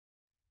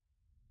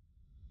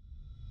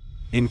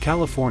In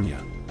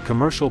California,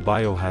 commercial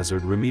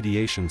biohazard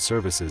remediation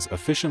services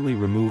efficiently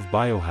remove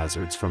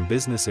biohazards from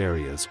business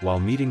areas while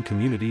meeting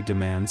community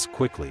demands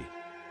quickly.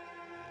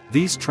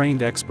 These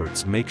trained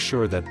experts make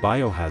sure that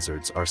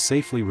biohazards are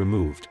safely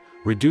removed,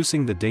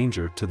 reducing the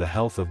danger to the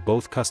health of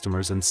both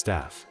customers and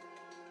staff.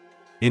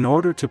 In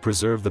order to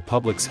preserve the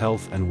public's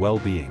health and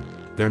well-being,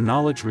 their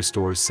knowledge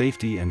restores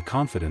safety and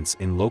confidence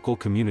in local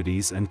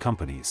communities and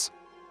companies.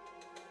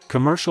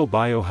 Commercial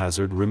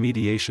biohazard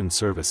remediation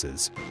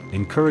services,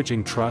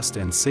 encouraging trust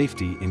and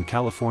safety in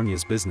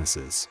California's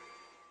businesses.